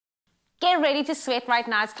Get ready to sweat right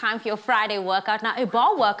now. It's time for your Friday workout. Now, a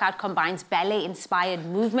bar workout combines ballet-inspired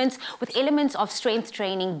movements with elements of strength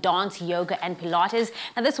training, dance, yoga, and Pilates.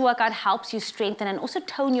 Now, this workout helps you strengthen and also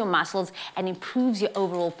tone your muscles and improves your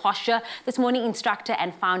overall posture. This morning, instructor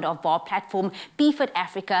and founder of bar platform BFit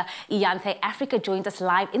Africa, Ianthé Africa, joins us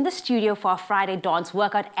live in the studio for our Friday dance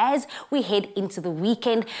workout as we head into the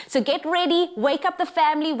weekend. So get ready, wake up the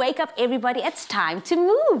family, wake up everybody. It's time to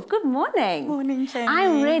move. Good morning. Morning, Jenny.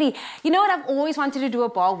 I'm ready. You know what? I've always wanted to do a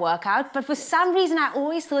bar workout, but for some reason, I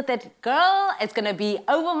always thought that, girl, it's going to be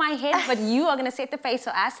over my head, but you are going to set the pace for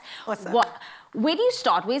us. Awesome. Where do you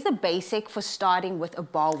start? Where's the basic for starting with a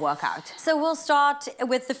bar workout? So we'll start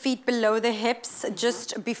with the feet below the hips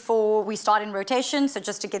just before we start in rotation. So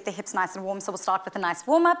just to get the hips nice and warm. So we'll start with a nice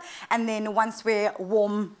warm up. And then once we're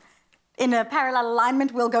warm in a parallel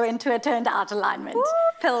alignment, we'll go into a turned out alignment. Woo,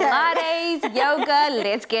 Pilates, yoga,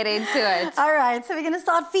 let's get into it. All right, so we're gonna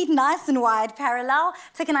start feet nice and wide, parallel.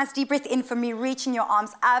 Take a nice deep breath in for me, reaching your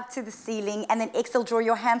arms up to the ceiling, and then exhale, draw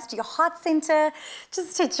your hands to your heart center.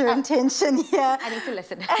 Just set your intention here. I need to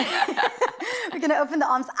listen. We're gonna open the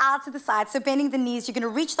arms out to the side. So bending the knees, you're gonna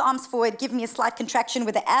reach the arms forward, give me a slight contraction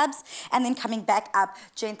with the abs, and then coming back up,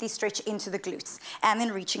 gently stretch into the glutes, and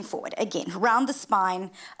then reaching forward. Again, round the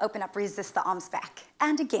spine, open up, resist the arms back.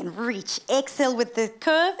 And again, reach, exhale with the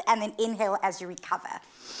curve, and then inhale as you recover.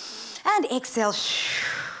 And exhale,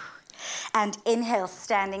 and inhale,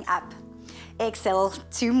 standing up. Exhale,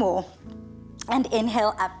 2 more, and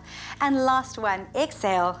inhale up. And last one,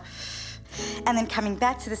 exhale, and then coming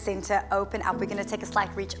back to the center, open up. We're gonna take a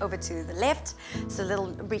slight reach over to the left, so little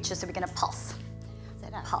reaches, so we're gonna pulse.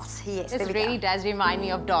 Pulse, yes, This really does remind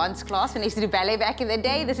me of dance class when I used to do ballet back in the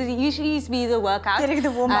day. This is usually used to be the workout. Getting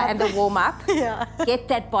the warm up. And the warm up. Yeah. Get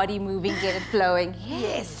that body moving, get it flowing.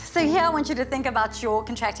 Yes. So here I want you to think about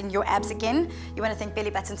contracting your abs again. You want to think belly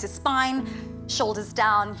button to spine, shoulders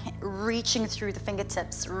down, reaching through the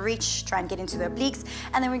fingertips. Reach, try and get into the obliques.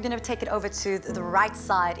 And then we're going to take it over to the right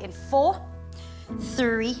side in 4,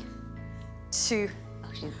 3, 2,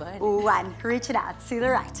 1. Reach it out to the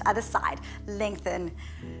right, other side. Lengthen.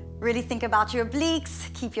 Really think about your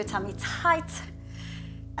obliques. Keep your tummy tight.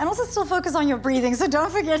 And also still focus on your breathing, so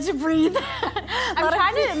don't forget to breathe. I'm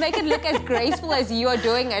trying to make it look as graceful as you are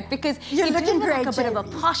doing it, because you're looking great, like a bit of a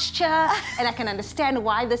posture, and I can understand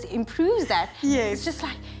why this improves that. Yes. It's just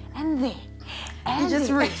like, and there. And you're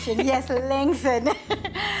just reaching. Yes, lengthen.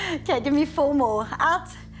 Okay, give me 4 more. Out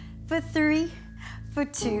for 3. For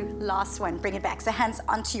 2, last one, bring it back. So hands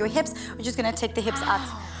onto your hips. We're just gonna take the hips out.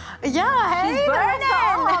 Yeah, hey,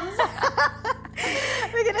 burning.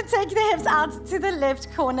 We're gonna take the hips out to the left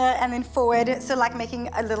corner and then forward. So like making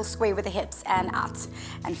a little square with the hips, and out.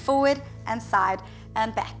 And forward, and side,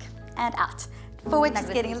 and back, and out. Forward,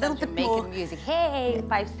 just getting a little bit more. Making music. Hey,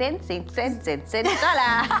 5 cents, $dollar.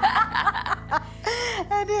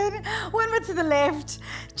 And then 1 more to the left.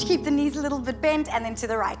 Keep the knees a little bit bent, and then to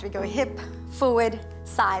the right. We go hip, forward,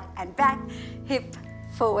 side, and back. Hip,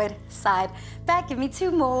 forward, side, back. Give me 2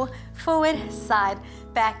 more. Forward, side,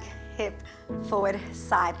 back, hip, forward,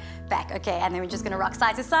 side, back. Okay, and then we're just gonna rock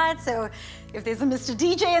side to side. So if there's a Mr.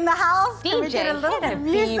 DJ in the house, can we get a little bit of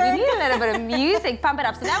music? We need a little bit of music, pump it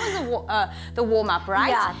up. So that was the warm up, right?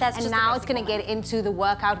 Yeah, that's and just now it's gonna get into the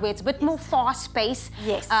workout where it's a bit more fast paced.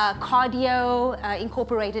 Yes. Cardio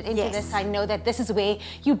incorporated into Yes. this. I know that this is where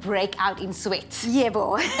you break out in sweat. Yeah,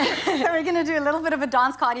 boy. So we're gonna do a little bit of a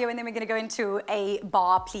dance cardio, and then we're gonna go into a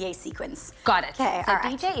bar plie sequence. Got it. Okay, so all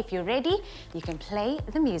right. DJ, if you're ready, you can play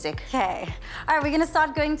the music. Okay. All right, we're gonna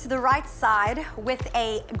start going to the right side with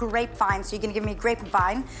a grapevine. So you're gonna give me a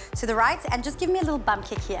grapevine to the right, and just give me a little bump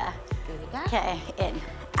kick here. Here we go. Okay, in,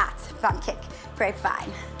 out, bump kick,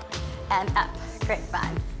 grapevine, and up,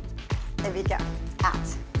 grapevine. There we go, out.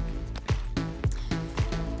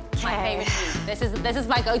 My favorite move. This is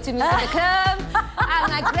my go-to move at the club. I'm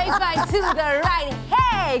like grapevine to the right,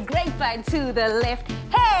 hey! Grapevine to the left,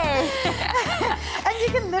 hey! And you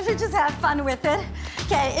can literally just have fun with it.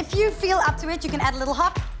 Okay, if you feel up to it, you can add a little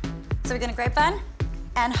hop. So we're gonna grapevine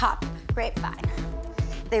and hop, grapevine.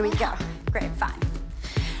 There we go, grapevine.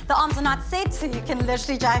 The arms are not set, so you can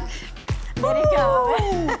literally just let it go.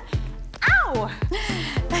 Ow!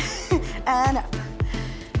 And up.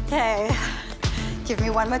 Okay. Give me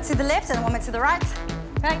 1 more to the left and 1 more to the right.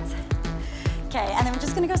 Right. Okay, and then we're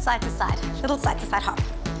just gonna go side to side. Little side to side hop.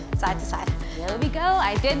 Side to side. There we go.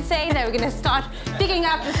 I did say that we're gonna start picking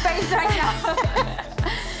up the space right now.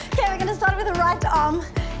 Okay, we're gonna start with the right arm.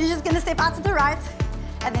 You're just gonna step out to the right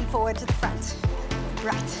and then forward to the front.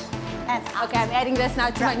 Right. And out. Okay, I'm adding this now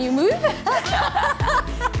to my new move.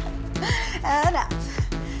 And out.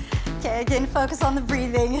 Okay, again, focus on the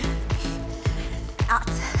breathing. out,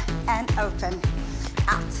 and open,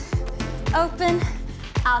 out, open,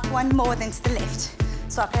 out. One more, then to the left.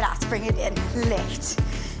 Swap it out, bring it in, left.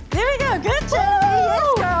 There we go, good job.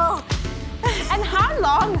 Yes, girl. And how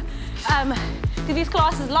long do these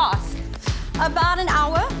classes last? About an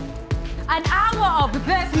hour. An hour of this.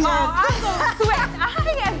 Yes. Oh, I'm going to sweat.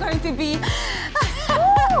 I am going to be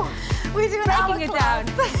We do an hour breaking it class.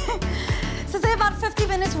 down. So say about 50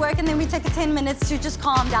 minutes work, and then we take a 10 minutes to just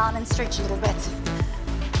calm down and stretch a little bit.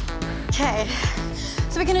 Okay.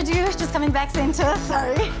 So we're gonna do, just coming back center,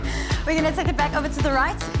 sorry. We're gonna take it back over to the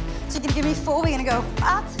right. So you're gonna give me 4, we're gonna go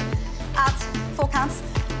out, out, 4 counts.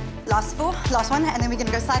 Last 4, last one, and then we're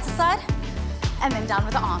gonna go side to side, and then down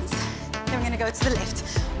with the arms. Then we're gonna go to the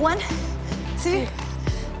left. 1, 2,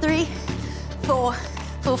 3, 4,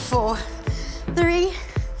 4, 4, 3,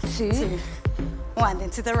 2, 1, then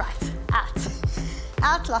to the right. Out,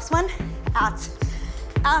 out, last one, out,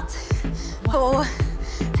 out, 4,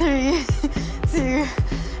 3, 2,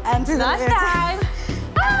 and to the Last left. time.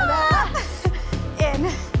 In,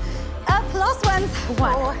 up, last ones.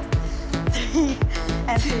 4, 3,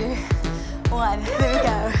 and 2, 1. There we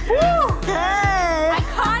go. Okay. I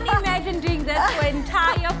can't imagine doing this for an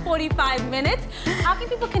entire 45 minutes. How can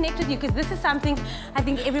people connect with you? Because this is something I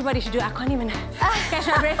think everybody should do. I can't even catch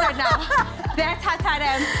my breath right now. That's how tired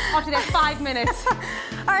I am after that 5 minutes.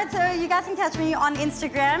 All right, so you guys can catch me on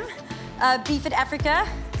Instagram, BFit Africa.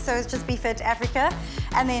 So it's just BFit Africa.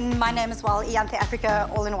 And then my name as well, Ianthé Africa,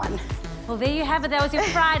 all in one. Well, there you have it. That was your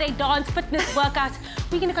Friday dance fitness workout.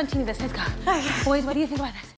 We're going to continue this. Let's go. Okay. Boys, what do you think about this?